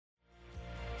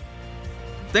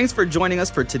Thanks for joining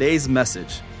us for today's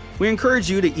message. We encourage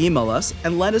you to email us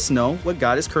and let us know what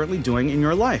God is currently doing in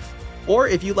your life. Or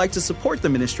if you'd like to support the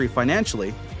ministry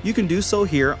financially, you can do so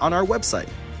here on our website.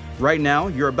 Right now,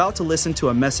 you're about to listen to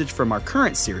a message from our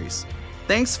current series.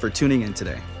 Thanks for tuning in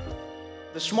today.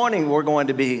 This morning, we're going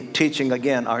to be teaching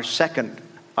again our second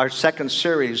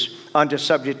series on the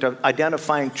subject of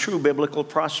identifying true biblical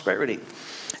prosperity.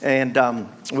 And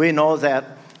we know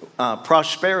that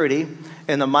prosperity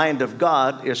in the mind of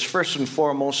God is first and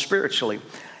foremost spiritually.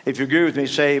 If you agree with me,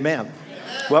 say amen. Amen.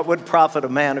 What would profit a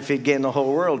man if he'd gain the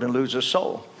whole world and lose his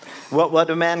soul? What would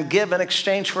a man give in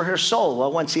exchange for his soul?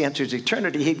 Well, once he enters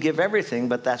eternity, he'd give everything,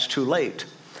 but that's too late.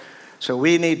 So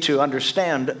we need to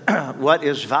understand what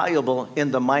is valuable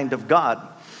in the mind of God.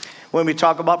 When we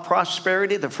talk about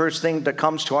prosperity, the first thing that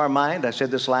comes to our mind, I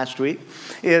said this last week,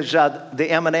 is the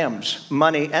M&Ms,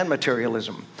 money and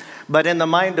materialism. But in the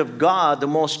mind of God, the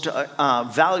most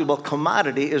valuable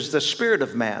commodity is the spirit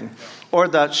of man, or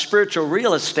the spiritual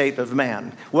real estate of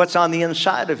man, what's on the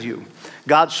inside of you.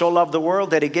 God so loved the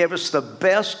world that he gave us the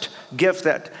best gift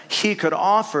that he could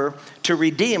offer to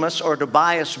redeem us or to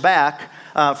buy us back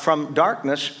from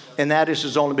darkness, and that is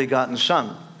his only begotten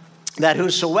Son. That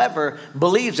whosoever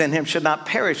believes in him should not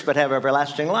perish but have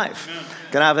everlasting life.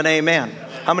 Can I have an amen?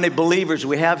 How many believers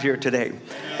we have here today?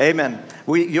 Amen.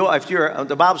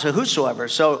 The Bible says whosoever,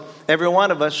 so every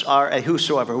one of us are a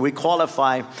whosoever. We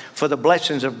qualify for the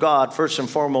blessings of God first and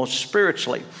foremost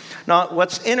spiritually. Now,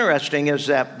 what's interesting is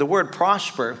that the word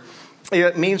prosper,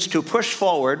 it means to push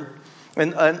forward.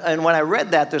 And when I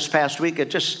read that this past week, it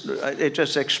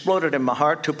just exploded in my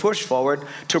heart. To push forward,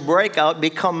 to break out,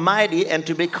 become mighty, and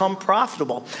to become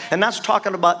profitable. And that's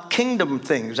talking about kingdom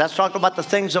things. That's talking about the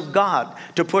things of God,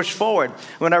 to push forward.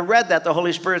 When I read that, the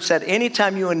Holy Spirit said,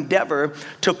 anytime you endeavor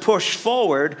to push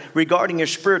forward regarding your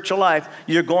spiritual life,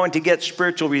 you're going to get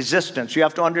spiritual resistance. You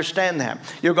have to understand that.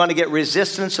 You're going to get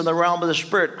resistance in the realm of the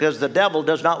Spirit because the devil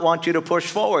does not want you to push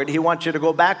forward. He wants you to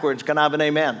go backwards. Can I have an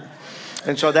amen?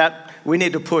 And so that we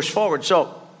need to push forward.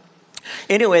 So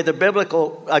anyway,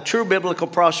 true biblical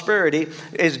prosperity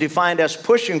is defined as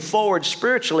pushing forward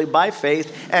spiritually by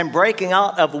faith and breaking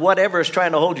out of whatever is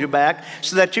trying to hold you back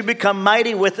so that you become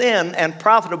mighty within and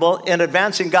profitable in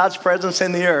advancing God's presence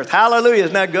in the earth. Hallelujah.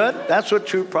 Isn't that good? That's what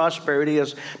true prosperity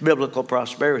is, biblical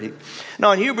prosperity.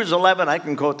 Now in Hebrews 11, I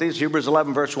can quote these, Hebrews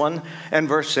 11 verse 1 and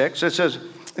verse 6. It says,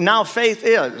 now faith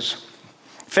is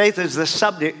the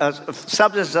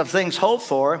substance of things hoped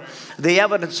for, the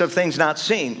evidence of things not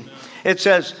seen. It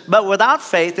says, but without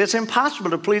faith, it's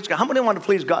impossible to please God. How many want to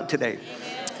please God today?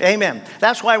 Amen.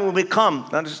 That's why when we come,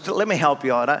 let me help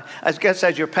you out. I guess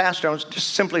as your pastor, it's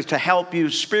just simply to help you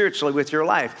spiritually with your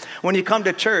life. When you come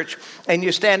to church and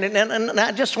you stand, and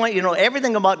I just want you to know,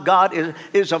 everything about God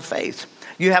is of faith.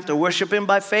 You have to worship him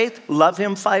by faith, love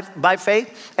him by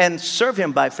faith, and serve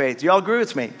him by faith. You all agree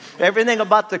with me? Everything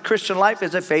about the Christian life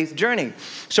is a faith journey.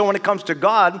 So when it comes to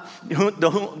God,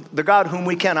 the God whom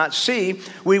we cannot see,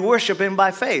 we worship him by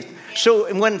faith.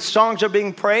 So when songs are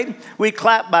being prayed, we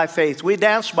clap by faith, we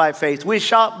dance by faith, we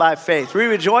shout by faith, we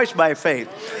rejoice by faith.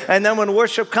 And then when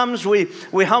worship comes, we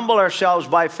humble ourselves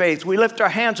by faith. We lift our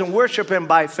hands and worship him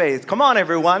by faith. Come on,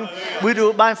 everyone. We do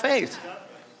it by faith.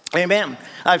 Amen.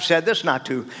 I've said this not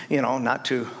to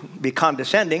be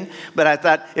condescending, but I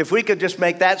thought if we could just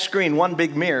make that screen one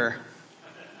big mirror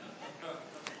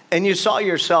and you saw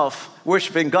yourself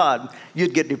worshiping God,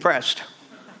 you'd get depressed.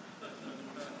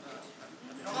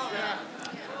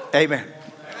 Amen.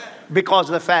 Because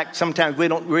of the fact sometimes we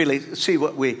don't really see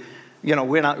what we're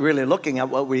not really looking at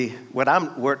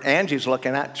what Angie's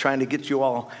looking at, trying to get you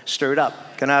all stirred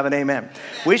up. Can I have an amen?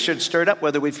 We should stir it up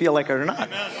whether we feel like it or not.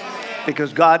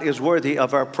 Because God is worthy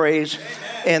of our praise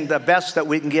and the best that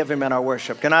we can give him in our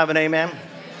worship. Can I have an amen?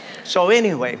 So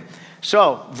anyway,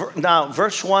 now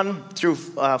verse 1 through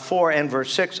 4 and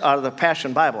verse 6 out of the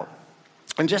Passion Bible.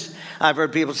 And I've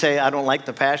heard people say, I don't like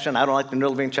the Passion, I don't like the New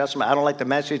Living Testament, I don't like the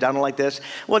Message, I don't like this.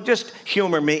 Well, just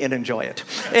humor me and enjoy it.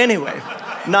 Anyway,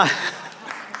 now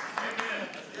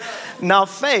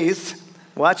faith,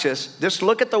 watch this, just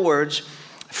look at the words.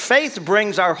 Faith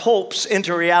brings our hopes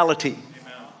into reality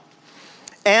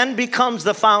and becomes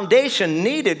the foundation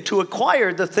needed to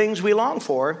acquire the things we long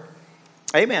for.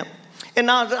 Amen. And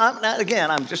now, again,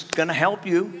 I'm just going to help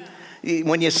you.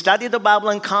 When you study the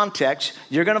Bible in context,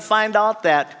 you're going to find out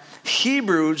that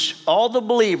Hebrews, all the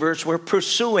believers were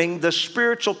pursuing the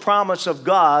spiritual promise of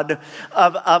God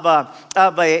of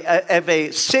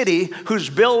a city whose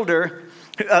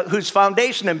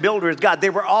foundation and builder is God.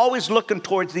 They were always looking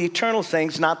towards the eternal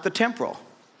things, not the temporal.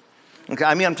 Okay,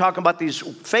 I'm talking about these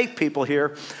faith people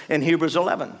here in Hebrews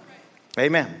 11.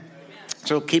 Amen.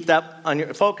 So keep that on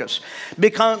your focus.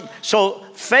 So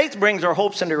faith brings our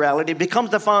hopes into reality,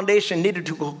 becomes the foundation needed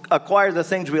to acquire the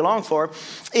things we long for.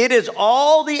 It is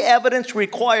all the evidence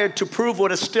required to prove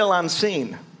what is still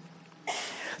unseen.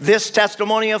 This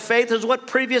testimony of faith is what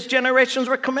previous generations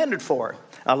were commended for.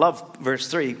 I love verse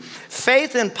 3.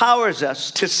 Faith empowers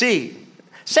us to see.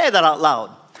 Say that out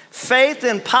loud. Faith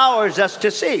empowers us to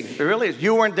see. It really is.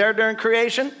 You weren't there during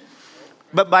creation,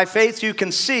 but by faith you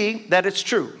can see that it's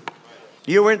true.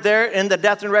 You weren't there in the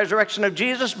death and resurrection of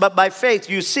Jesus, but by faith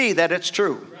you see that it's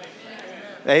true.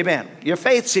 Amen. Your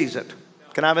faith sees it.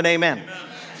 Can I have an amen?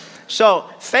 So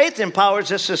faith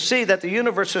empowers us to see that the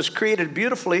universe is created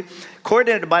beautifully,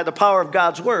 coordinated by the power of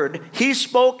God's word. He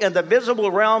spoke and the visible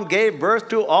realm gave birth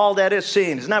to all that is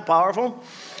seen. Isn't that powerful?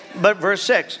 But verse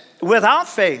 6, without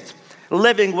faith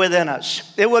living within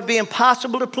us, it would be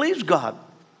impossible to please God.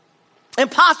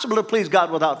 Impossible to please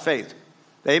God without faith.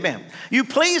 Amen. You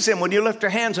please him when you lift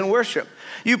your hands in worship.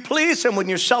 You please him when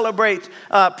you celebrate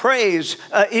praise,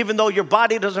 even though your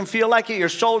body doesn't feel like it, your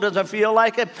soul doesn't feel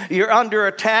like it, you're under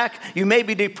attack, you may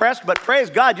be depressed, but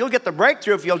praise God, you'll get the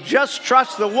breakthrough if you'll just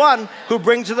trust the one who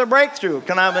brings you the breakthrough.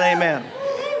 Can I have an amen?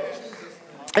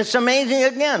 It's amazing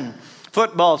again.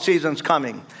 Football season's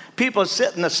coming. People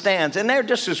sit in the stands, and they're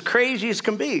just as crazy as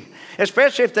can be,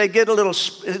 especially if they get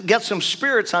some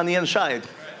spirits on the inside.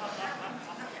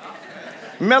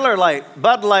 Miller Lite,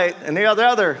 Bud Light, and the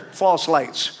other false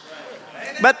lights.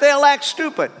 But they'll act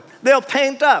stupid. They'll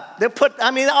paint up. They'll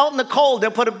out in the cold,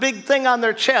 they'll put a big thing on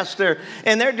their chest. They're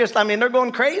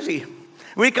going crazy.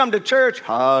 We come to church,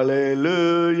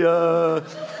 hallelujah.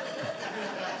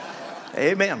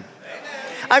 Amen.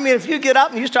 If you get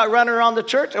up and you start running around the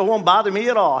church, it won't bother me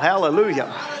at all.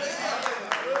 Hallelujah.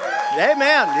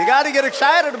 Amen. You got to get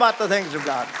excited about the things of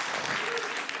God.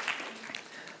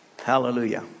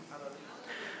 Hallelujah.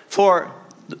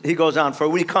 He goes on, for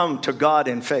we come to God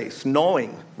in faith,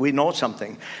 knowing, we know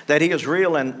something, that he is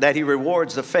real and that he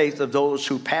rewards the faith of those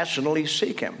who passionately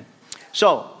seek him.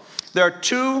 So, there are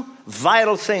two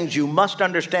vital things you must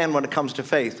understand when it comes to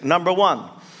faith. Number one,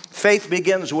 faith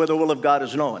begins where the will of God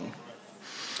is known.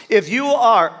 If you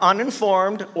are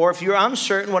uninformed or if you're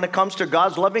uncertain when it comes to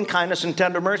God's loving kindness and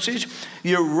tender mercies,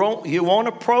 you won't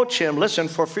approach him, listen,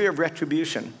 for fear of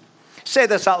retribution. Say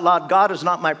this out loud. God is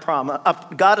not my problem.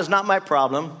 God is not my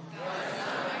problem.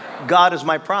 God is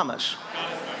my promise.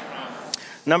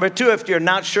 Number two, if you're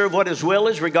not sure of what his will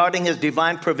is regarding his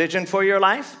divine provision for your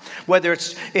life, whether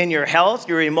it's in your health,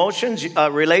 your emotions,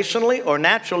 relationally or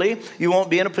naturally, you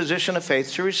won't be in a position of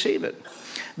faith to receive it.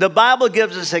 The Bible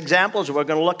gives us examples, we're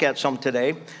going to look at some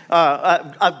today,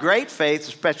 of great faith,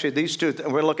 especially these two.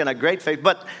 We're looking at great faith,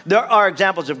 but there are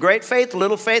examples of great faith,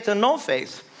 little faith, and no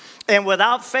faith. And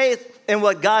without faith in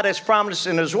what God has promised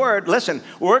in his word, listen,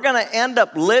 we're going to end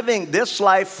up living this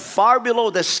life far below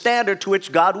the standard to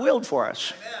which God willed for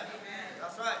us. Amen.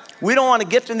 That's right. We don't want to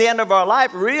get to the end of our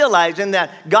life realizing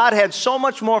that God had so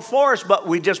much more for us, but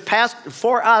we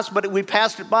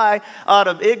passed it by out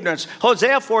of ignorance.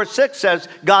 Hosea 4:6 says,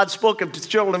 God spoke to the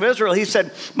children of Israel. He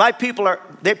said, my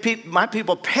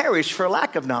people perish for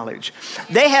lack of knowledge.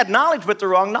 They had knowledge, but the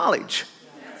wrong knowledge.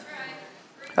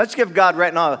 Let's give God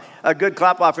right now a good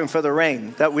clap offering for the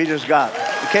rain that we just got.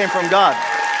 It came from God.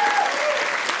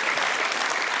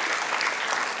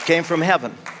 It came from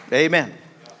heaven. Amen.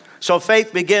 So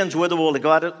faith begins where the will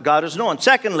of God is known.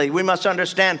 Secondly, we must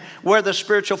understand where the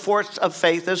spiritual force of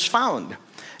faith is found.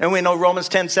 And we know Romans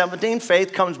 10:17,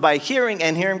 faith comes by hearing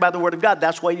and hearing by the word of God.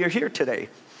 That's why you're here today.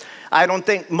 I don't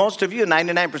think most of you,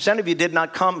 99% of you, did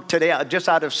not come today just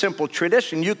out of simple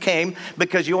tradition. You came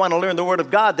because you want to learn the word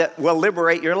of God that will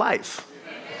liberate your life.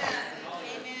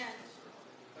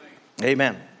 Amen.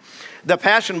 Amen. The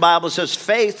Passion Bible says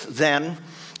faith then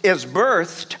is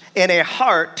birthed in a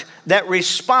heart that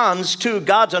responds to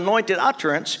God's anointed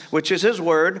utterance, which is his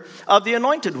word, of the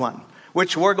anointed one,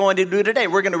 which we're going to do today.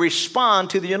 We're going to respond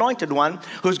to the anointed one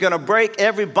who's going to break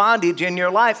every bondage in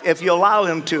your life if you allow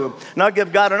him to. Now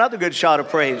give God another good shout of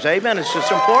praise. Amen. It's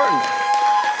just important.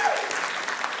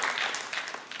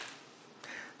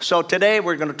 So today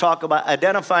we're going to talk about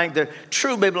identifying the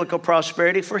true biblical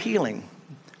prosperity for healing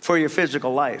for your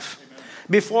physical life.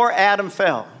 Before Adam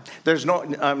fell,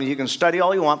 you can study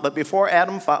all you want, but before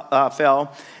Adam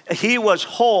fell, he was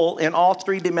whole in all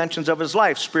three dimensions of his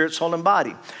life, spirit, soul, and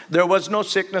body. There was no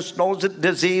sickness, no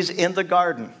disease in the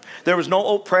garden. There was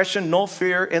no oppression, no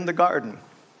fear in the garden.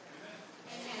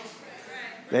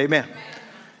 Amen.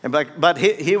 But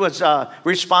he was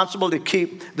responsible to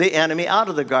keep the enemy out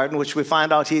of the garden, which we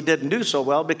find out he didn't do so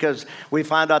well, because we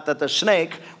find out that the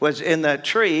snake was in the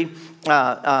tree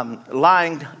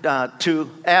lying to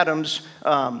Adam's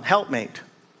helpmate.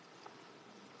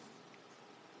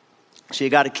 So you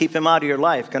got to keep him out of your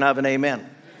life. Can I have an amen?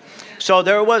 So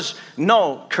there was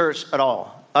no curse at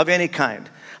all of any kind.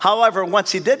 However,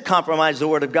 once he did compromise the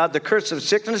word of God, the curse of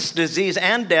sickness, disease,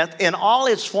 and death in all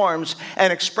its forms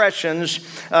and expressions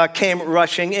came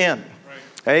rushing in.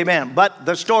 Right. Amen. But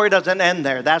the story doesn't end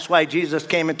there. That's why Jesus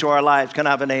came into our lives. Can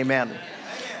I have an amen? Amen.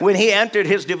 When he entered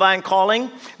his divine calling,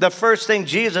 the first thing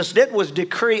Jesus did was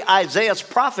decree Isaiah's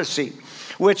prophecy,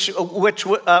 which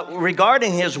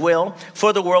regarding his will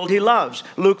for the world he loves.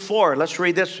 Luke 4, let's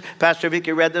read this. Pastor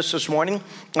Vicky read this morning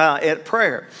at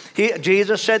prayer.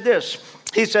 Jesus said this.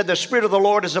 He said, the Spirit of the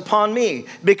Lord is upon me,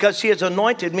 because he has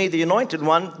anointed me, the anointed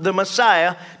one, the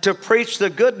Messiah, to preach the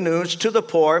good news to the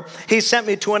poor. He sent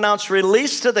me to announce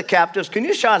release to the captives. Can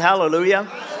you shout hallelujah?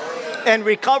 Hallelujah. And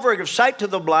recovery of sight to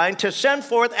the blind, to send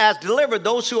forth as delivered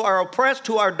those who are oppressed,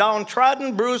 who are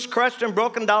downtrodden, bruised, crushed, and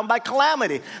broken down by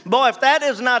calamity. Boy, if that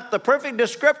is not the perfect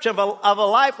description of a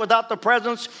life without the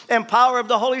presence and power of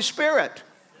the Holy Spirit.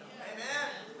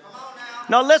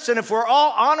 Now listen, if we're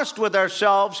all honest with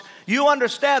ourselves, you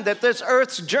understand that this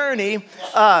earth's journey,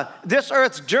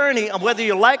 whether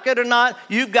you like it or not,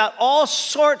 you've got all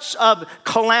sorts of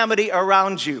calamity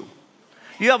around you.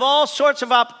 You have all sorts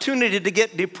of opportunity to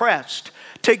get depressed,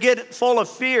 to get full of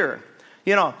fear.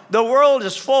 You know, the world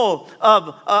is full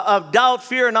of doubt,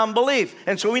 fear, and unbelief.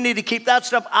 And so we need to keep that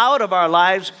stuff out of our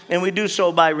lives, and we do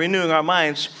so by renewing our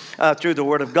minds through the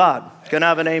Word of God. Can I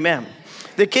have an amen?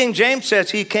 The King James says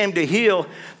he came to heal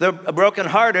the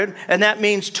brokenhearted, and that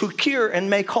means to cure and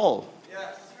make whole.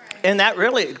 Yes. And that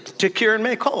really, to cure and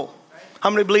make whole. How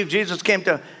many believe Jesus came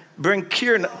to bring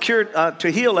cure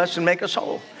to heal us and make us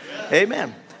whole? Yes.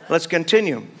 Amen. Let's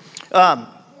continue.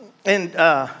 In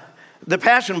the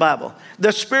Passion Bible,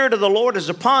 the Spirit of the Lord is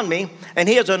upon me, and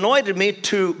he has anointed me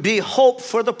to be hope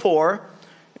for the poor.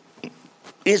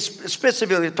 Is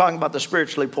specifically talking about the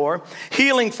spiritually poor,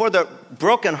 healing for the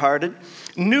brokenhearted,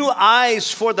 new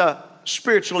eyes for the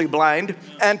spiritually blind,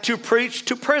 and to preach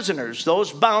to prisoners,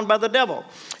 those bound by the devil.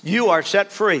 You are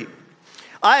set free.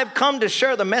 I have come to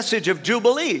share the message of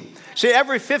Jubilee. See,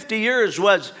 every 50 years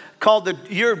was called the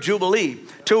year of Jubilee,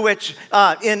 to which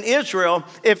in Israel,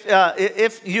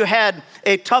 if you had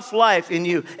a tough life and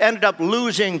you ended up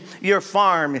losing your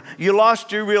farm, you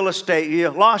lost your real estate, you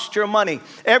lost your money,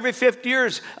 every 50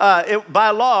 years,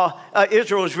 by law,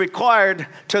 Israel was required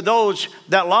to those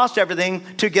that lost everything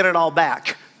to get it all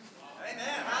back.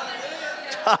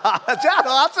 Amen. Is that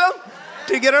awesome?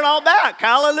 To get it all back.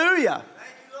 Hallelujah.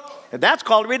 And that's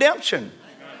called redemption.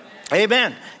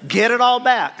 Amen. Get it all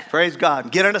back. Praise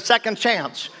God. Get it a second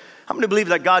chance. How many believe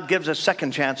that God gives us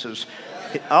second chances?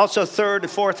 Also third,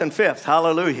 fourth, and fifth.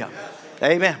 Hallelujah.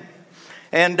 Amen.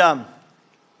 And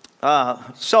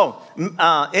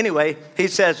anyway, he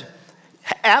says,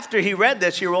 after he read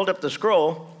this, he rolled up the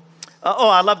scroll.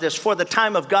 I love this. For the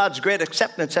time of God's great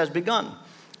acceptance has begun.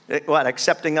 What?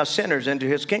 Accepting us sinners into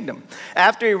his kingdom.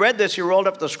 After he read this, he rolled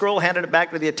up the scroll, handed it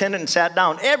back to the attendant, and sat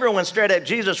down. Everyone stared at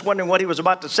Jesus, wondering what he was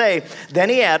about to say. Then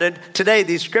he added, today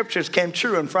these scriptures came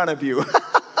true in front of you.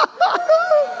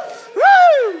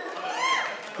 Woo!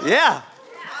 Yeah.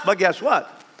 But guess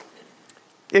what?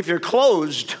 If you're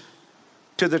closed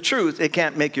to the truth, it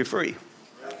can't make you free.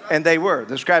 And they were.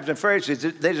 The scribes and Pharisees,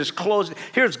 they just closed.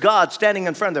 Here's God standing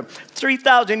in front of them.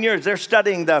 3,000 years, they're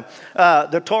studying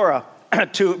the Torah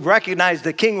to recognize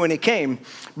the king when he came,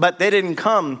 but they didn't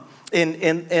come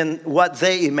in what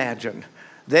they imagined.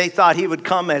 They thought he would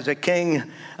come as a king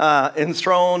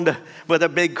enthroned with a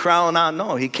big crown on.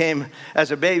 No, he came as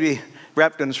a baby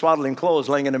wrapped in swaddling clothes,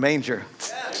 laying in a manger.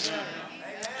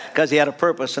 Because he had a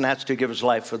purpose, and that's to give his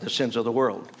life for the sins of the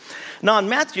world. Now in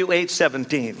Matthew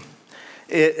 8:17,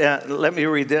 let me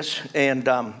read this, and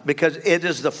because it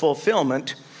is the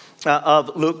fulfillment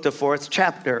of Luke, the 4th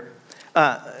chapter.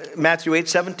 Matthew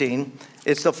 8:17,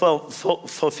 it's the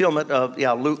fulfillment of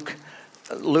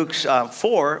Luke's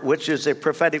 4, which is a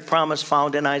prophetic promise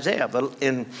found in Isaiah. But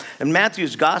in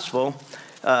Matthew's gospel,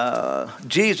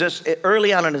 Jesus,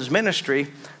 early on in his ministry,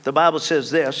 the Bible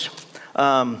says this.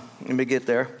 Let me get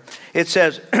there. It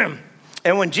says,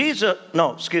 and when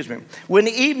when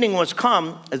the evening was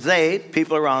come,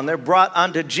 people around there, brought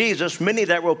unto Jesus many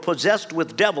that were possessed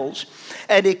with devils,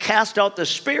 and he cast out the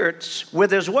spirits with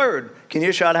his word. Can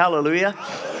you shout hallelujah?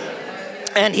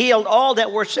 Hallelujah. And healed all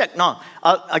that were sick. Now,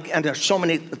 and there's so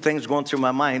many things going through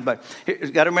my mind, but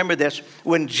you got to remember this.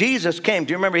 When Jesus came,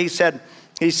 do you remember he said,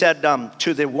 He said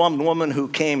to the one woman who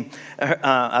came,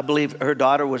 I believe her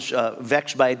daughter was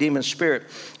vexed by a demon spirit.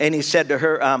 And he said to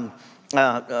her,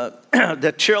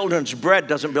 the children's bread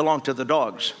doesn't belong to the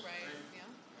dogs.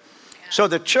 So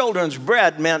the children's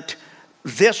bread meant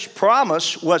this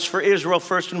promise was for Israel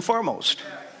first and foremost.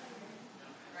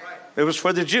 It was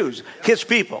for the Jews, his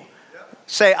people.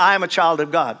 Say, I am a child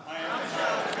of God.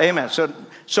 Amen.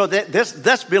 So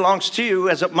this belongs to you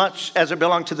as much as it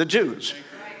belonged to the Jews.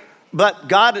 But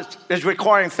God is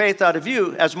requiring faith out of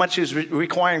you as much as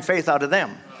requiring faith out of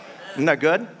them. Isn't that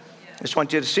good? I just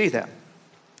want you to see that.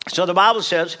 So the Bible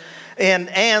says, and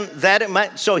that it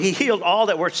might, so he healed all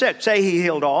that were sick. Say he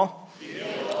healed all.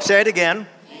 Say it again.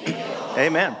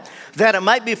 Amen. That it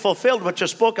might be fulfilled which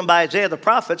was spoken by Isaiah the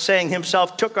prophet, saying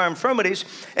himself took our infirmities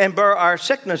and bore our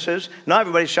sicknesses. Now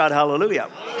everybody shout hallelujah.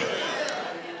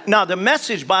 Now the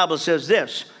Message Bible says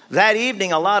this. That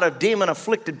evening, a lot of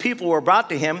demon-afflicted people were brought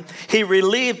to him. He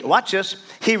relieved, watch this,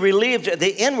 he relieved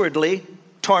the inwardly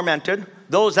tormented,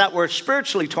 those that were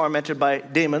spiritually tormented by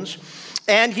demons,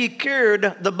 and he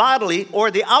cured the bodily or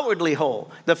the outwardly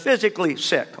whole, the physically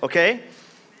sick, okay?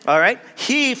 All right?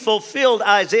 He fulfilled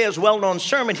Isaiah's well-known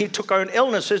sermon. He took our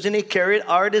illnesses and he carried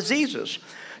our diseases.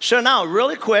 So now,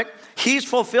 really quick, he's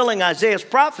fulfilling Isaiah's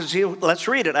prophecy. Let's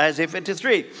read it, Isaiah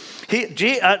 53.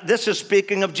 This is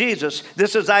speaking of Jesus.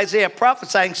 This is Isaiah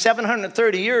prophesying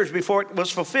 730 years before it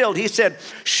was fulfilled. He said,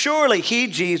 surely he,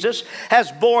 Jesus,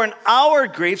 has borne our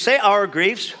griefs. Say our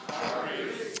griefs.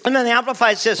 And then the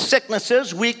Amplified says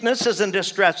sicknesses, weaknesses, and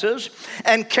distresses,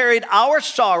 and carried our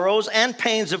sorrows and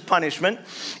pains of punishment.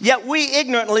 Yet we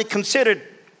ignorantly considered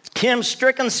him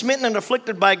stricken, smitten, and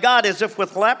afflicted by God as if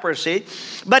with leprosy.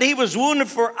 But he was wounded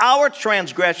for our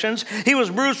transgressions. He was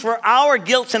bruised for our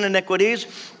guilt and iniquities.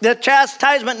 The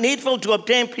chastisement needful to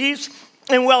obtain peace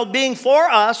and well-being for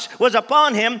us was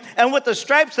upon him. And with the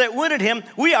stripes that wounded him,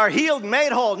 we are healed and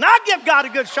made whole. Now give God a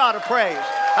good shout of praise.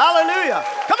 Hallelujah.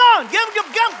 Come on, give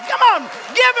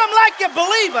him like you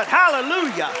believe it.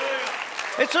 Hallelujah.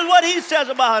 This is what he says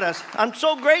about us. I'm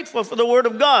so grateful for the word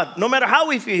of God, no matter how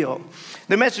we feel.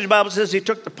 The Message Bible says he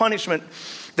took the punishment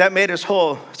that made us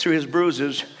whole. Through his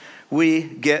bruises, we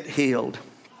get healed.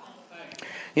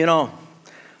 You know,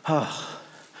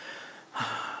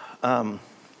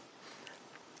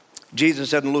 Jesus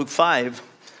said in Luke 5,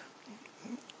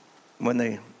 when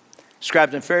the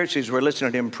scribes and Pharisees were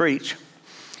listening to him preach,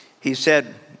 he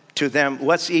said to them,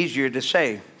 what's easier to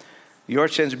say? Your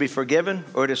sins be forgiven,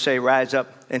 or to say, rise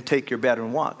up and take your bed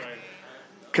and walk?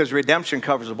 Because redemption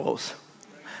covers both.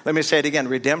 Let me say it again.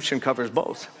 Redemption covers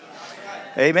both.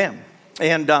 Amen.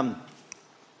 And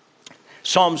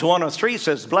Psalms 103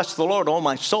 says, bless the Lord, O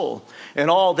my soul, and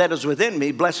all that is within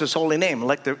me. Bless his holy name.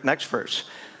 Like the next verse.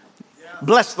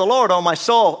 Bless the Lord, O my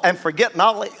soul, and forget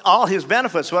not all his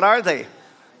benefits. What are they?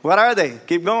 What are they?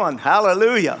 Keep going.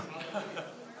 Hallelujah.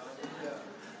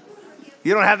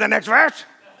 You don't have the next verse?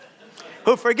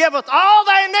 Who forgiveth all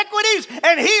thy iniquities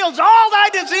and heals all thy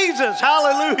diseases.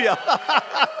 Hallelujah.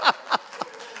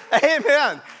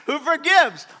 Amen. Who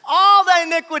forgives all thy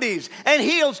iniquities and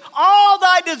heals all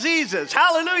thy diseases.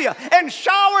 Hallelujah. And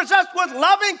showers us with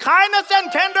loving kindness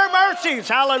and tender mercies.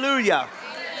 Hallelujah.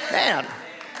 Man,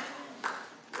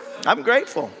 I'm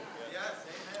grateful.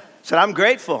 Said, I'm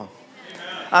grateful.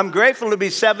 I'm grateful to be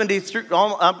 73,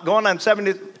 I'm going on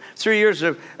 73 years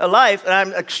of life, and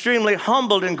I'm extremely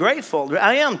humbled and grateful.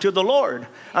 I am to the Lord.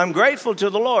 I'm grateful to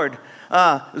the Lord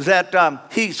that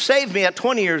he saved me at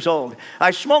 20 years old.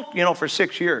 I smoked, for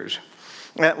 6 years.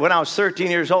 When I was 13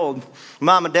 years old,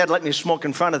 Mom and Dad let me smoke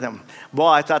in front of them. Boy,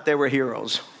 I thought they were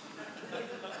heroes.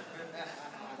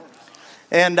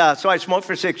 And so I smoked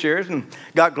for 6 years and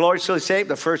got gloriously saved.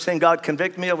 The first thing God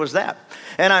convicted me of was that.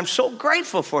 And I'm so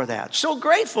grateful for that. So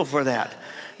grateful for that.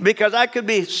 Because I could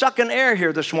be sucking air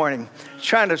here this morning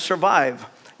trying to survive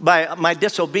by my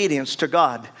disobedience to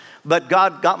God. But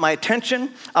God got my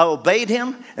attention. I obeyed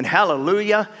him. And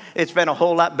hallelujah, it's been a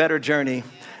whole lot better journey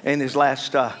in these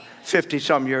last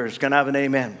 50-some years. Can I have an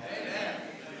amen? Amen.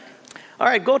 All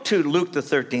right, go to Luke the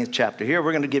 13th chapter. Here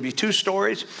we're going to give you 2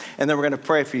 stories, and then we're going to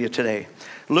pray for you today.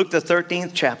 Luke the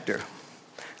 13th chapter.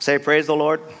 Say, praise the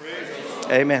Lord. Praise the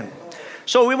Lord. Amen.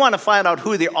 So we want to find out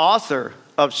who the author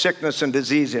of sickness and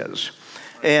disease is.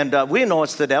 And we know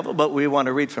it's the devil, but we want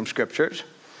to read from scriptures.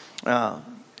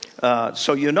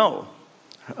 So you know.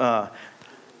 Well,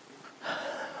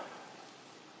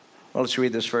 let's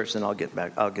read this first, and I'll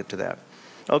get to that.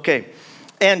 Okay.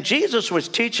 And Jesus was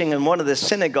teaching in one of the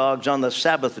synagogues on the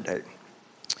Sabbath day.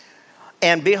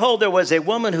 And behold, there was a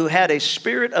woman who had a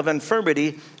spirit of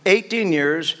infirmity 18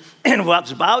 years and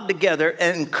was bowed together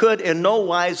and could in no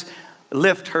wise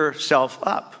lift herself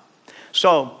up.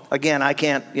 So again, I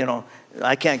can't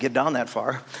get down that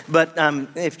far. But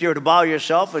if you're to bow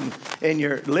yourself and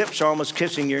your lips are almost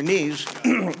kissing your knees,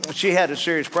 she had a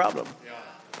serious problem.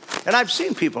 And I've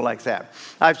seen people like that.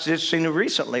 I've just seen it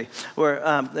recently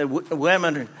where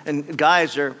women and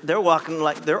guys they're walking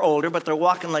like they're older, but they're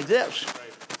walking like this.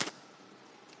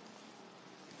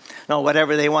 Now,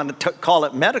 whatever they want to call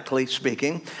it medically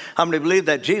speaking, how many believe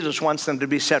that Jesus wants them to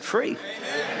be set free?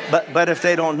 But if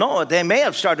they don't know it, they may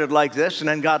have started like this and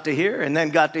then got to here and then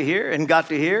got to here and got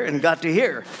to here and got to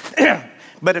here.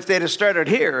 But if they'd have started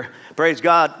here, praise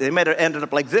God, they may have ended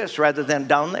up like this rather than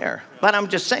down there. But I'm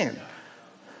just saying.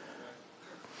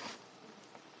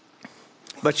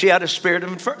 But she had a spirit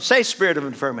of infirmity. Say spirit of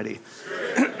infirmity.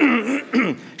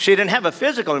 She didn't have a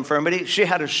physical infirmity. She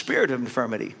had a spirit of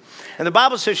infirmity. And the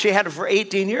Bible says she had it for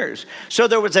 18 years. So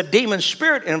there was a demon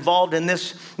spirit involved in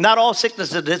this. Not all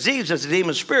sickness and disease is a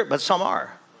demon spirit, but some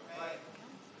are.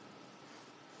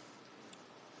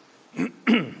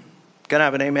 Can I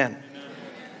have an amen?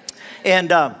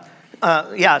 And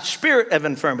spirit of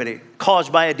infirmity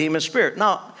caused by a demon spirit.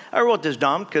 Now, I wrote this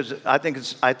down because I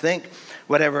think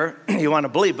whatever you want to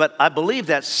believe, but I believe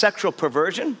that sexual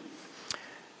perversion,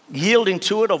 yielding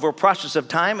to it over a process of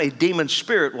time, a demon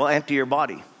spirit will enter your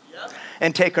body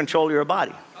and take control of your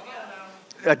body.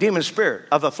 A demon spirit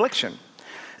of affliction.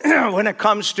 When it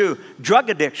comes to drug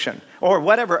addiction or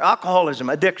whatever, alcoholism,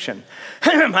 addiction.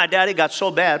 My daddy got so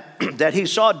bad that he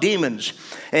saw demons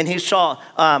and he saw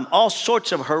all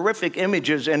sorts of horrific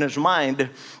images in his mind,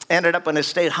 ended up in a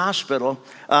state hospital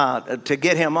to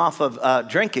get him off of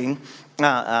drinking.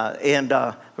 But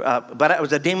it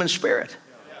was a demon spirit.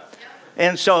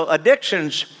 And so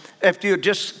addictions, if you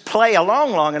just play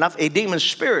along long enough, a demon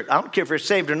spirit, I don't care if you're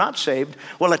saved or not saved,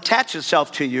 will attach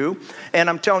itself to you. And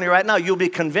I'm telling you right now, you'll be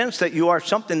convinced that you are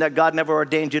something that God never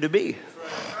ordained you to be.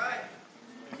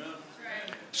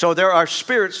 So there are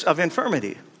spirits of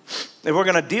infirmity. And we're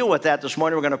going to deal with that this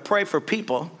morning. We're going to pray for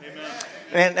people.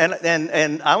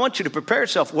 And I want you to prepare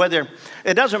yourself, whether,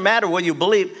 it doesn't matter what you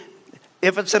believe.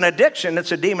 If it's an addiction,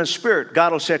 it's a demon spirit.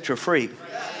 God will set you free.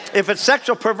 If it's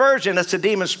sexual perversion, it's a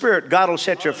demon spirit. God will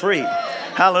set you free.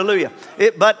 Hallelujah.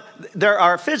 But there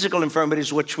are physical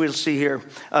infirmities, which we'll see here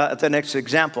at the next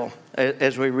example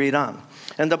as we read on.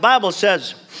 And the Bible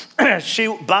says she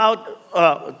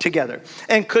bowed together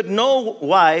and could no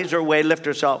wise or way lift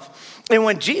herself. And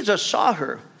when Jesus saw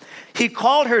her, he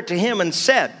called her to him and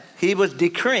said, he was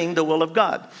decreeing the will of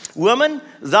God. Woman,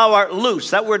 thou art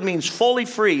loose. That word means fully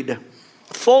freed.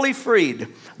 Fully freed.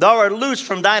 Thou art loose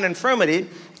from thine infirmity.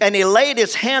 And he laid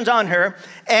his hands on her,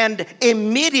 and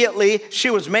immediately she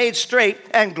was made straight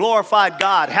and glorified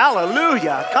God.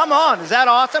 Hallelujah. Come on. Is that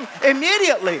awesome?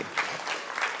 Immediately.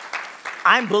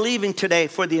 I'm believing today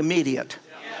for the immediate.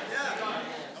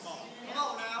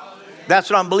 That's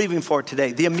what I'm believing for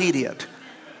today, the immediate.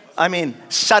 I mean,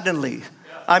 suddenly.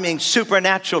 I mean,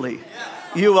 supernaturally.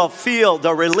 You will feel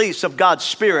the release of God's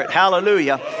Spirit,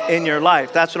 hallelujah, in your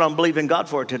life. That's what I'm believing God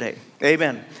for today.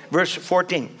 Amen. Verse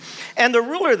 14. And the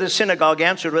ruler of the synagogue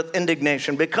answered with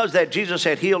indignation because that Jesus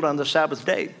had healed on the Sabbath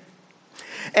day,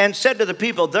 and said to the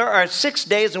people, there are 6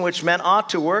 days in which men ought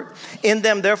to work. In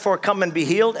them, therefore, come and be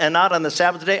healed, and not on the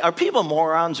Sabbath day. Are people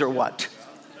morons or what?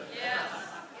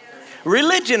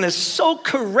 Religion is so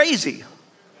crazy.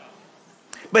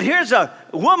 But here's a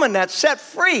woman that's set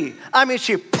free. I mean,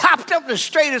 she popped up as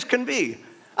straight as can be.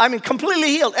 I mean, completely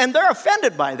healed. And they're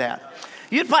offended by that.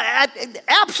 You'd find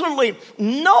absolutely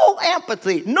no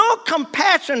empathy, no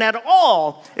compassion at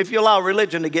all if you allow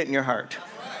religion to get in your heart.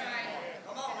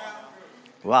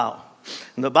 Wow.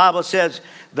 And the Bible says,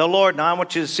 the Lord, now I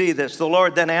want you to see this. The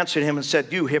Lord then answered him and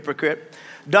said, you hypocrite,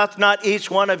 doth not each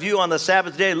one of you on the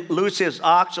Sabbath day loose his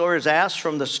ox or his ass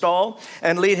from the stall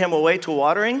and lead him away to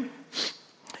watering?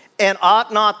 And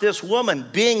ought not this woman,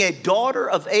 being a daughter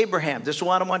of Abraham, this is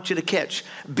what I want you to catch,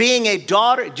 being a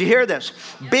daughter, did you hear this?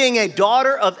 Being a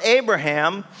daughter of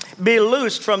Abraham, be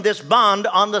loosed from this bond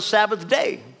on the Sabbath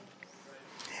day.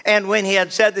 And when he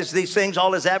had said these things,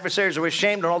 all his adversaries were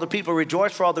ashamed, and all the people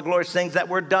rejoiced for all the glorious things that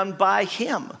were done by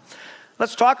him.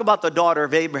 Let's talk about the daughter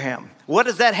of Abraham. What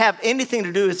does that have anything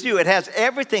to do with you? It has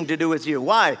everything to do with you.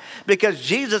 Why? Because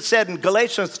Jesus said in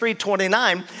Galatians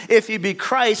 3:29, if you be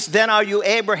Christ, then are you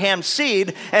Abraham's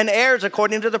seed and heirs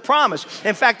according to the promise.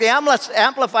 In fact, the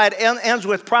Amplified ends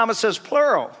with promises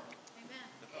plural.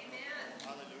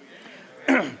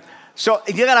 Amen. So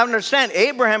you got to understand,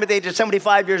 Abraham at the age of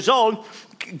 75 years old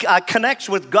connects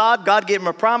with God. God gave him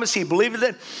a promise. He believed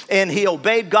it, and he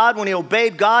obeyed God. When he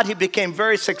obeyed God, he became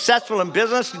very successful in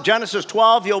business. In Genesis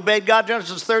 12, he obeyed God.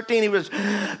 Genesis 13, he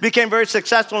became very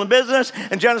successful in business.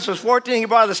 In Genesis 14, he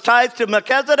brought his tithes to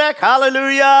Melchizedek.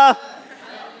 Hallelujah.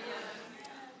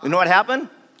 You know what happened?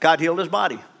 God healed his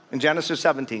body in Genesis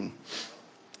 17.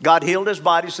 God healed his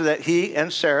body so that he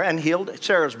and healed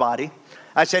Sarah's body.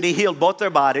 I said he healed both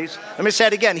their bodies. Let me say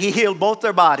it again. He healed both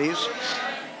their bodies.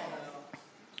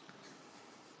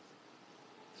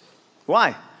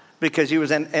 Why? Because he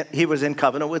was in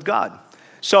covenant with God.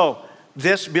 So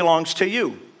this belongs to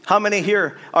you. How many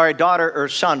here are a daughter or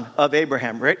son of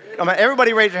Abraham? Right?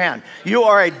 Everybody raise your hand. You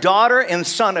are a daughter and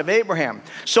son of Abraham.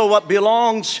 So what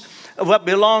belongs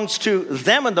to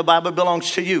them in the Bible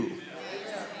belongs to you.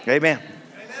 Amen.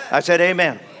 I said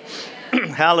amen.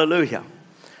 Hallelujah.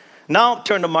 Now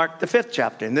turn to Mark the 5th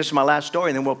chapter. And this is my last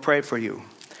story, and then we'll pray for you.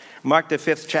 Mark the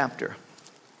 5th chapter.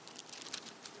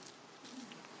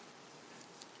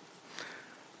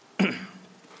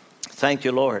 Thank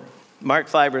you, Lord. Mark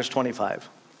 5, verse 25.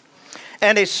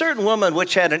 And a certain woman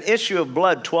which had an issue of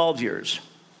blood 12 years.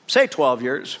 Say 12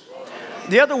 years.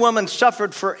 The other woman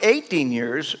suffered for 18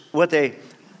 years with a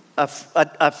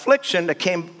affliction that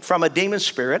came from a demon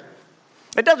spirit.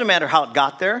 It doesn't matter how it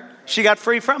got there. She got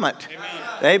free from it.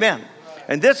 Amen.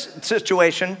 In this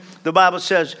situation, the Bible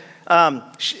says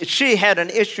she had an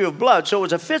issue of blood, so it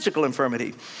was a physical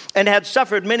infirmity, and had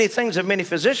suffered many things of many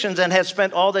physicians, and had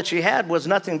spent all that she had, was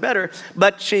nothing better,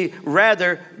 but she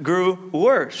rather grew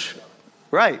worse.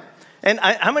 Right. And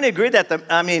how many agree that,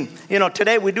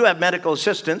 today we do have medical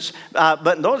assistance,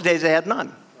 but in those days they had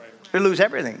none. They lose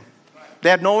everything. They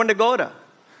had no one to go to.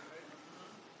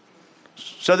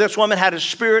 So this woman had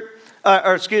she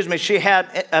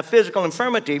had a physical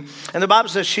infirmity. And the Bible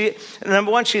says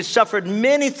number one, she suffered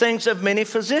many things of many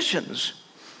physicians.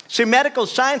 See, medical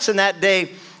science in that day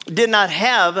did not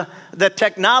have the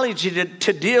technology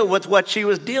to deal with what she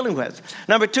was dealing with.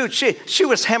 Number two, she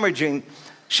was hemorrhaging.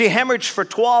 She hemorrhaged for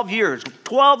 12 years,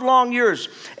 12 long years.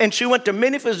 And she went to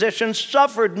many physicians,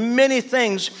 suffered many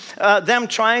things, them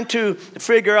trying to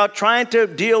figure out, trying to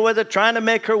deal with it, trying to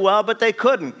make her well, but they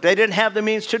couldn't. They didn't have the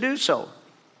means to do so.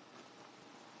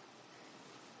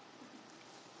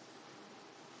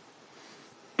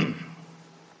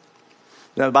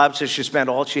 Now, the Bible says she spent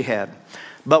all she had,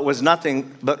 but was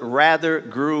nothing, but rather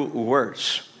grew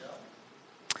worse.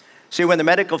 See, when the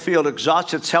medical field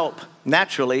exhausts its help,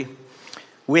 naturally,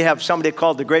 we have somebody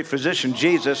called the great physician,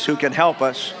 Jesus, who can help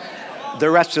us the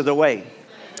rest of the way.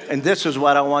 And this is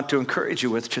what I want to encourage you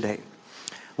with today.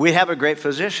 We have a great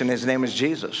physician. His name is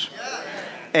Jesus.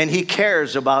 And he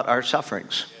cares about our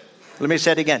sufferings. Let me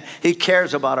say it again. He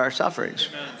cares about our sufferings.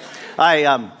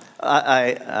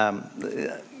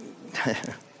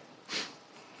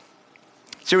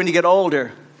 See, when you get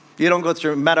older, you don't go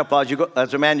through menopause.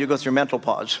 As a man, you go through mental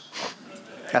pause.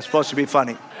 That's supposed to be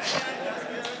funny.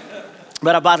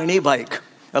 But I bought an e-bike,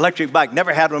 electric bike.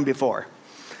 Never had one before.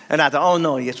 And I thought, oh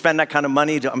no, you spend that kind of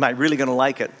money, am I really going to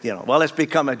like it? Well, it's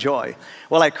become a joy.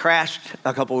 Well, I crashed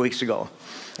a couple of weeks ago.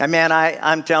 And man,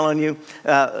 I'm telling you,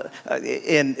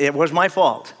 and it was my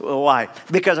fault. Why?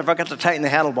 Because I forgot to tighten the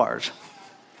handlebars.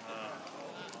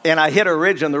 And I hit a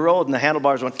ridge on the road, and the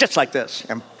handlebars went just like this.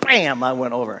 And bam, I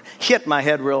went over. Hit my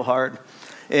head real hard,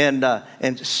 and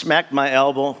smacked my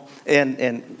elbow,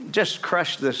 and just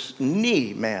crushed this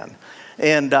knee, man.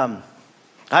 And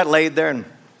I laid there, and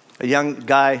a young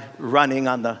guy running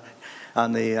on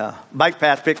the bike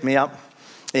path picked me up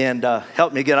and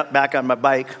helped me get back on my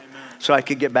bike so I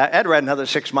could get back. I had to ride another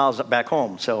 6 miles up back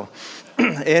home. So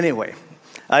anyway,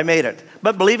 I made it.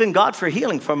 But believing God for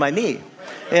healing for my knee.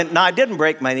 And now I didn't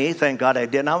break my knee, thank God I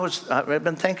didn't. I've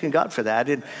been thanking God for that.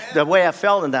 The way I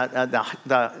fell in that,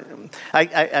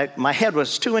 my head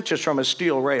was 2 inches from a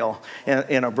steel rail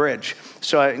in a bridge.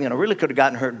 So I, really could have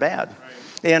gotten hurt bad.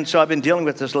 And so I've been dealing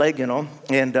with this leg,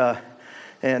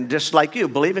 and just like you,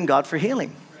 believing God for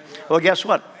healing. Well, guess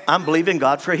what? I'm believing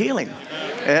God for healing.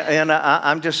 And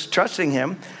I'm just trusting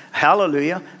him,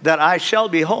 hallelujah, that I shall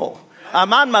be whole.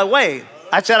 I'm on my way.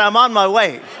 I said I'm on my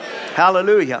way.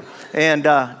 Hallelujah. And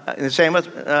the same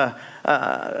with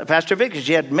Pastor Vicky.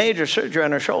 She had major surgery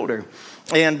on her shoulder.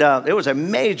 And it was a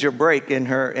major break in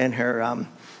her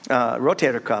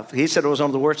rotator cuff. He said it was one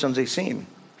of the worst ones he's seen.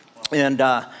 And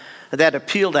they had to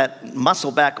peel that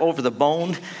muscle back over the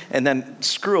bone and then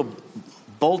screw a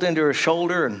bolt into her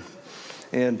shoulder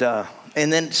and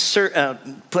then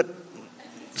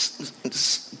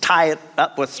tie it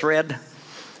up with thread.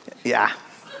 Yeah.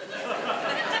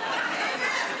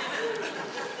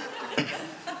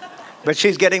 But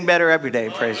she's getting better every day,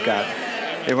 praise God.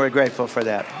 And we're grateful for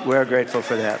that. We're grateful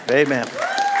for that. Amen.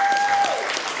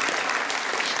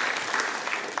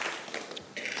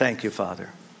 Thank you, Father.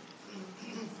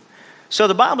 So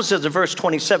the Bible says in verse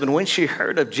 27, when she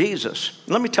heard of Jesus,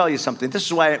 let me tell you something. This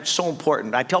is why it's so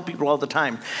important. I tell people all the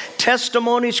time,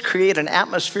 testimonies create an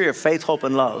atmosphere of faith, hope,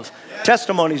 and love.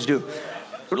 Testimonies do.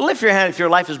 Lift your hand if your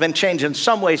life has been changed in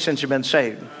some way since you've been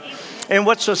saved. And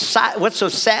what's so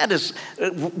sad is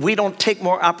we don't take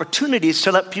more opportunities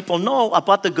to let people know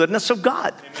about the goodness of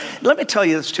God. Let me tell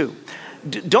you this too.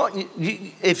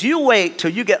 If you wait till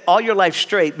you get all your life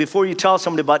straight before you tell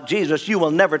somebody about Jesus, you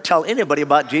will never tell anybody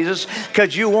about Jesus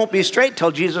because you won't be straight till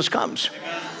Jesus comes.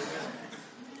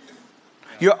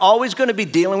 You're always going to be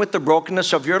dealing with the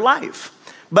brokenness of your life.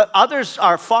 But others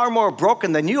are far more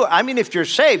broken than you are. I mean, if you're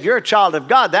saved, you're a child of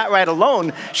God. That right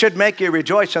alone should make you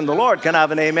rejoice in the Lord. Can I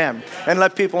have an amen? And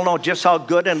let people know just how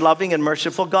good and loving and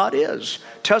merciful God is.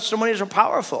 Testimonies are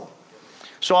powerful.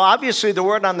 So obviously the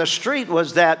word on the street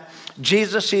was that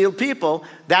Jesus healed people.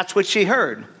 That's what she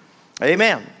heard.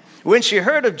 Amen. When she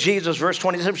heard of Jesus, verse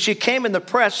 27, she came in the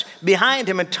press behind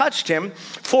him and touched him,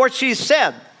 for she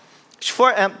said,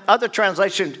 other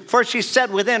translation, for she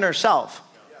said within herself.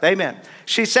 Amen.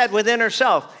 She said within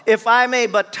herself, if I may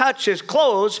but touch his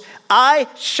clothes, I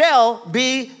shall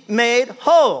be made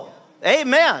whole.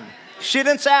 Amen. She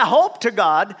didn't say, I hope to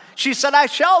God. She said, I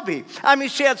shall be. I mean,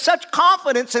 she had such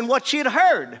confidence in what she'd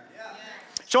heard.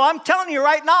 So I'm telling you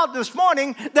right now this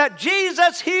morning that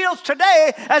Jesus heals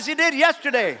today as he did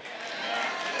yesterday.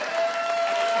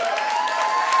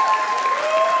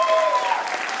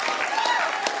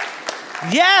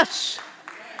 Yes.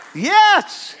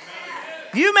 Yes.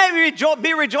 You may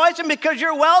be rejoicing because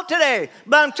you're well today.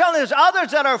 But I'm telling you, there's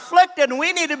others that are afflicted, and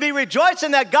we need to be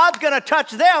rejoicing that God's going to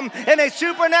touch them in a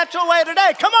supernatural way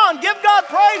today. Come on, give God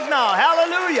praise now.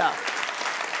 Hallelujah.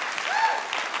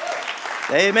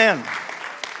 Amen.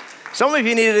 Some of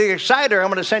you need to get excited. I'm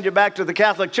going to send you back to the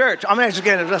Catholic Church. I'm just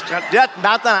kidding. Not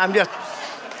that. I'm just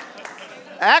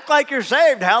act like you're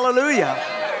saved. Hallelujah.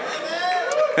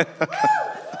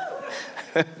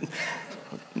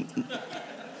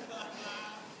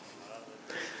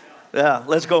 Yeah,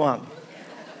 let's go on.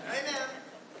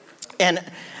 And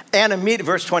immediately,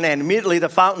 verse 29, immediately the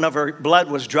fountain of her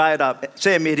blood was dried up.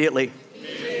 Say immediately.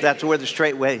 That's where the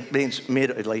straight way means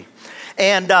immediately.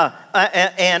 And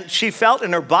she felt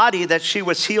in her body that she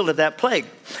was healed of that plague.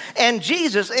 And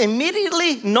Jesus,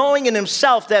 immediately knowing in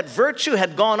himself that virtue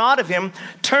had gone out of him,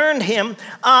 turned him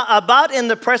about in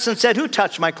the press and said, who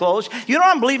touched my clothes? You know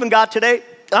what I'm believing God today?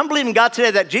 I'm believing God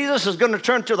today that Jesus is going to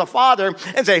turn to the Father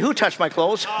and say, who touched my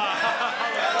clothes? Yeah,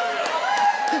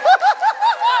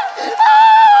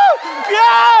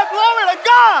 glory to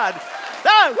God.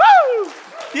 Woo!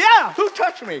 Yeah, who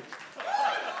touched me?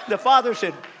 The Father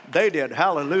said, they did.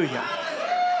 Hallelujah.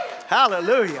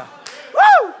 Hallelujah.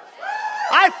 Woo!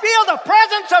 I feel the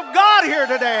presence of God here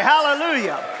today.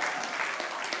 Hallelujah.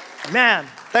 Man,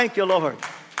 thank you, Lord.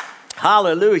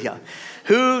 Hallelujah.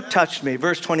 Who touched me?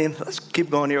 Verse 20. Let's keep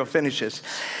going here. We'll finish this.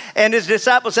 And his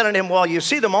disciples said unto him, well, you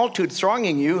see the multitude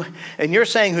thronging you, and you're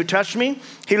saying, who touched me?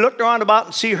 He looked around about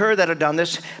and see her that had done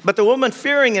this. But the woman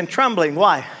fearing and trembling.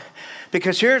 Why?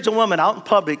 Because here's a woman out in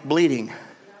public bleeding.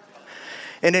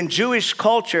 And in Jewish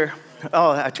culture,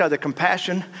 I tell you, the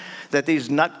compassion that these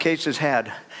nutcases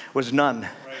had was none.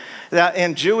 That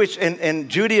in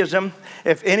Judaism,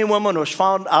 if any woman was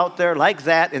found out there like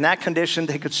that, in that condition,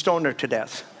 they could stone her to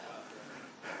death.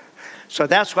 So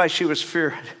that's why she was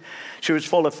feared. She was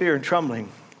full of fear and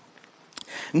trembling.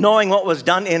 Knowing what was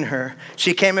done in her,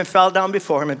 she came and fell down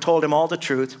before him and told him all the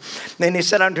truth. Then he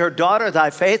said unto her, daughter, thy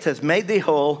faith has made thee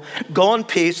whole. Go in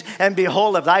peace and be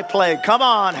whole of thy plague. Come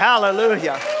on,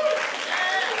 hallelujah.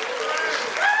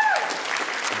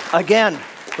 Again,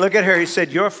 look at her. He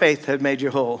said, your faith has made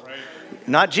you whole.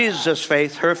 Not Jesus'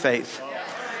 faith, her faith.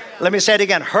 Let me say it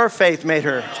again. Her faith made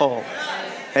her whole.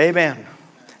 Amen.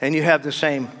 And you have the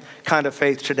same kind of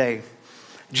faith today.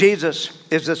 Jesus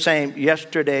is the same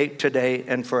yesterday, today,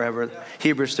 and forever.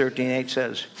 Hebrews 13:8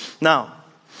 says. Now,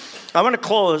 I want to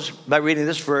close by reading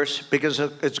this verse because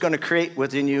it's going to create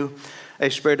within you a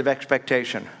spirit of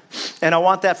expectation. And I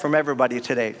want that from everybody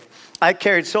today. I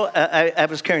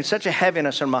was carrying such a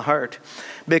heaviness in my heart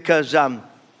because I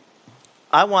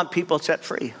want people set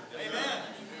free. Amen.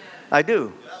 I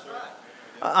do. That's right.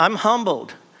 I'm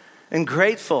humbled and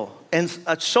grateful and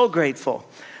so grateful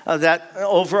that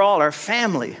overall our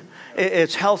family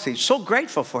is healthy. So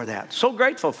grateful for that. So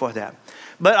grateful for that.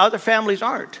 But other families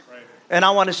aren't. Right. And I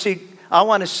want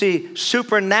to see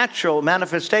supernatural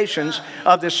manifestations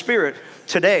of the Spirit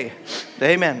today.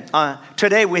 Amen.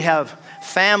 Today we have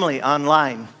family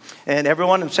online. And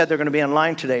everyone said they're going to be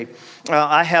online today.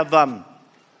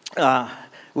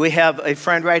 We have a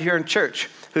friend right here in church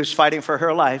who's fighting for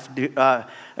her life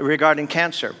regarding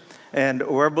cancer. And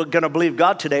we're going to believe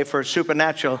God today for a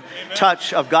supernatural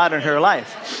touch of God in her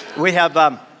life. We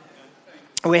have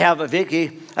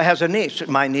Vicky has a niece,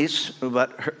 my niece,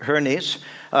 but her niece,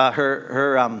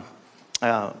 her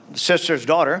sister's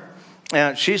daughter,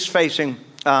 and she's facing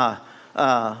a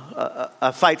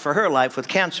fight for her life with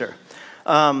cancer.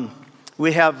 I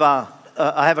have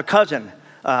a cousin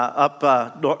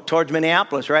up towards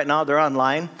Minneapolis right now. They're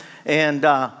online, and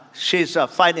she's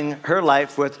fighting her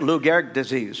life with Lou Gehrig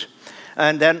disease.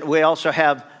 And then we also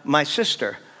have my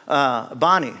sister,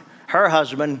 Bonnie. Her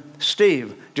husband,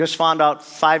 Steve, just found out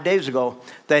 5 days ago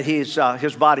that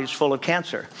his body's full of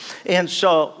cancer. And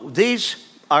so these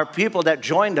are people that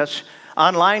joined us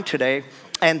online today,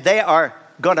 and they are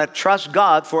going to trust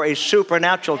God for a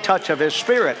supernatural touch of His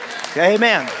Spirit.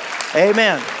 Amen.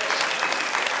 Amen.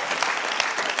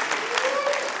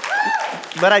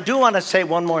 But I do want to say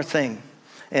one more thing,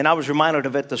 and I was reminded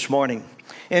of it this morning.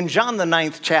 In John the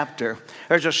 9th chapter,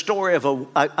 there's a story of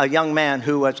a young man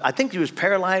who was, I think he was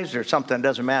paralyzed or something, it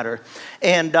doesn't matter.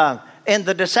 And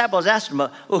the disciples asked him,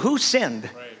 well, who sinned?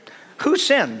 Right. Who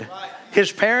sinned? Right.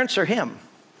 His parents or him?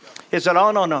 He said,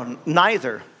 oh, no,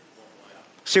 neither.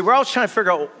 See, we're always trying to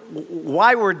figure out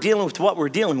why we're dealing with what we're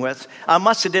dealing with. I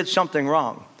must have did something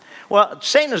wrong. Well,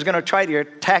 Satan is going to try to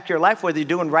attack your life whether you're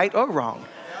doing right or wrong.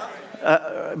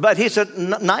 But he said,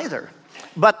 neither.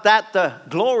 But that the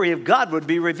glory of God would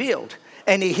be revealed.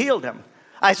 And he healed him.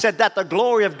 I said that the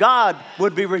glory of God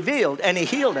would be revealed. And he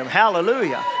healed him.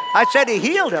 Hallelujah. I said he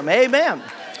healed him. Amen.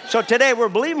 So today we're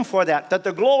believing for that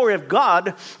the glory of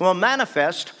God will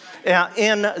manifest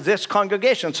in this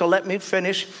congregation. So let me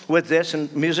finish with this.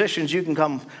 And musicians, you can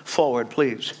come forward,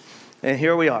 please. And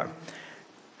here we are.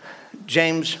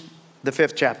 James, the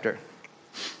 5th chapter.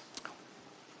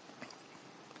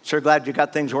 Sure glad you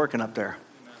got things working up there.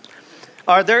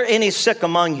 Are there any sick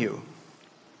among you?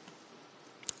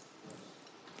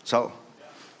 So,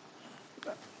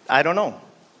 I don't know.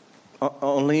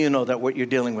 Only you know that what you're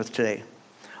dealing with today.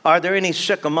 Are there any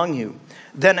sick among you?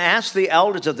 Then ask the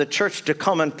elders of the church to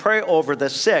come and pray over the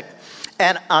sick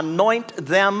and anoint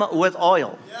them with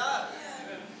oil.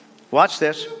 Watch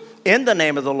this. In the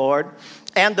name of the Lord.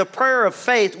 And the prayer of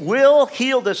faith will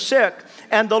heal the sick,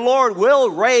 and the Lord will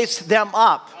raise them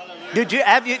up. Did you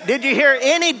hear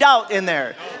any doubt in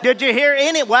there? Did you hear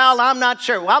any? Well, I'm not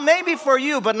sure. Well, maybe for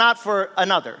you, but not for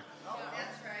another.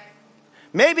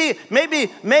 Maybe,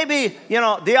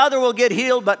 the other will get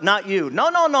healed, but not you.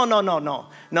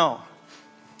 No.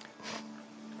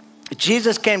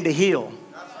 Jesus came to heal.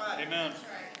 Amen.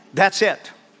 That's it.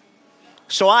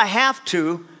 So I have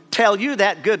to tell you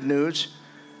that good news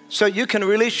so you can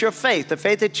release your faith, the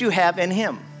faith that you have in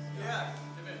Him.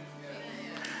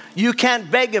 You can't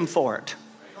beg Him for it.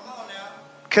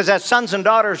 Because as sons and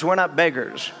daughters, we're not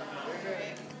beggars.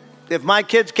 If my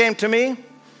kids came to me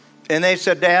and they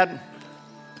said, Dad,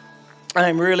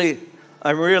 I'm really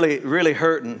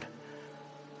hurting.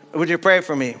 Would you pray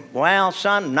for me? Well,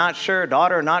 son, not sure.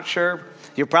 Daughter, not sure.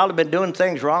 You've probably been doing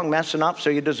things wrong, messing up, so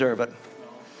you deserve it.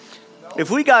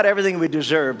 If we got everything we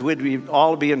deserved, we'd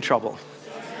all be in trouble.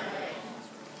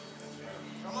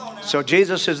 So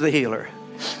Jesus is the healer.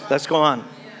 Let's go on.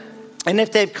 And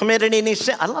if they've committed any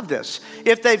sin, I love this.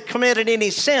 If they've committed any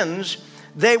sins,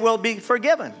 they will be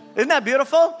forgiven. Isn't that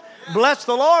beautiful? Bless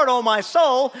the Lord, O my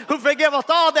soul, who forgiveth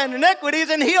all thine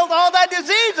iniquities and healed all thy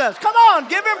diseases. Come on,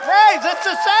 give Him praise. It's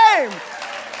the same.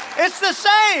 It's the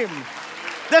same.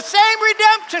 The same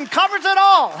redemption covers it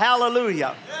all.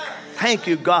 Hallelujah. Thank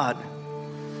you, God.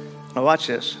 Now watch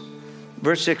this.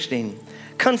 Verse 16.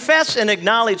 Confess and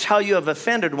acknowledge how you have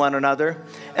offended one another,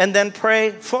 and then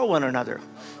pray for one another.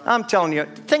 I'm telling you,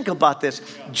 think about this.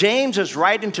 James is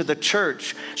writing to the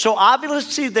church. So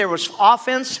obviously there was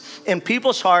offense in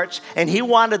people's hearts, and he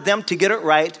wanted them to get it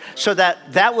right so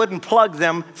that wouldn't plug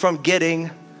them from getting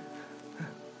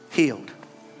healed.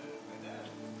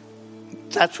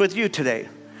 That's with you today.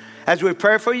 As we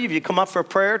pray for you, if you come up for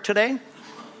prayer today,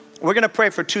 we're going to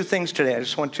pray for two things today. I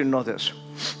just want you to know this.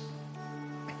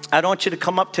 I don't want you to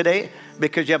come up today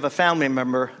because you have a family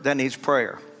member that needs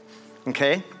prayer.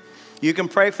 Okay? You can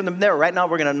pray for them there. Right now,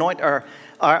 we're going to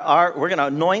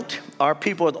anoint our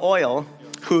people with oil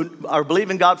who are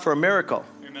believing God for a miracle.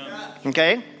 Amen.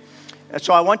 Okay? And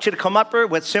so I want you to come up here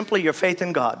with simply your faith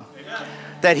in God. Amen.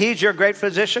 That He's your great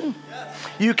physician. Yes.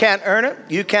 You can't earn it.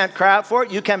 You can't cry out for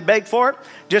it. You can't beg for it.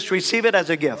 Just receive it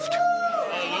as a gift.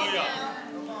 Hallelujah.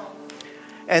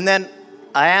 And then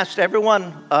I asked every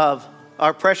one of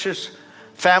our precious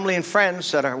family and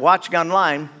friends that are watching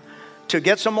online to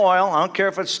get some oil. I don't care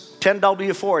if it's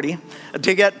 10W40.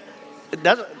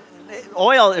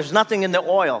 Oil, there's nothing in the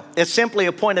oil. It's simply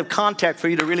a point of contact for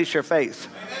you to release your faith.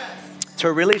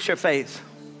 To release your faith.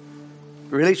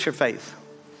 Release your faith.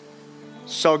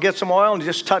 So get some oil and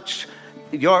just touch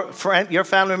your friend, your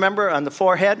family member on the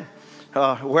forehead,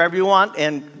 wherever you want,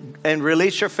 and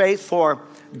release your faith for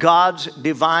God's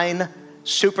divine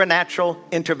supernatural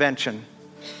intervention.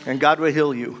 And God will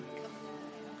heal you.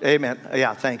 Amen.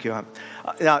 Yeah, thank you.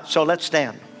 So let's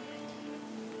stand.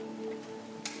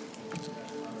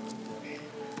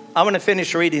 I'm going to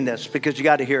finish reading this because you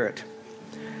got to hear it.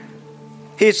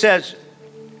 He says,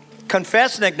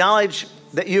 confess and acknowledge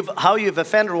that how you've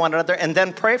offended one another, and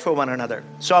then pray for one another.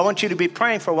 So I want you to be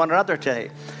praying for one another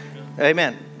today.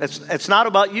 Amen. It's not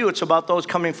about you. It's about those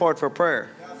coming forward for prayer.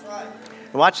 That's right.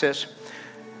 Watch this.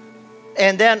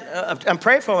 And then and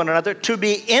pray for one another to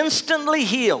be instantly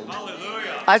healed.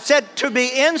 Hallelujah. I said to be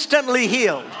instantly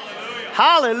healed.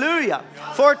 Hallelujah.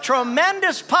 Hallelujah. For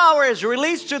tremendous power is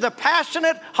released through the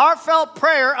passionate, heartfelt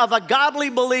prayer of a godly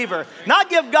believer. Now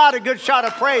give God a good shout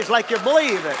of praise like you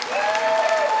believe it.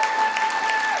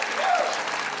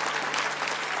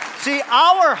 See,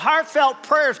 our heartfelt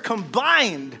prayers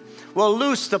combined will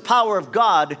loose the power of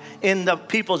God in the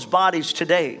people's bodies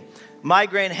today.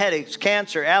 Migraine headaches,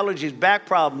 cancer, allergies, back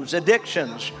problems,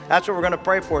 addictions. That's what we're going to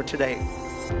pray for today.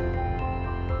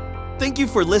 Thank you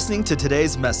for listening to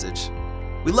today's message.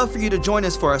 We'd love for you to join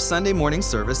us for our Sunday morning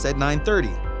service at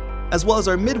 9:30, as well as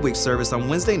our midweek service on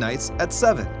Wednesday nights at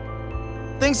 7.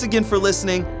 Thanks again for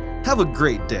listening. Have a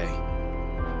great day.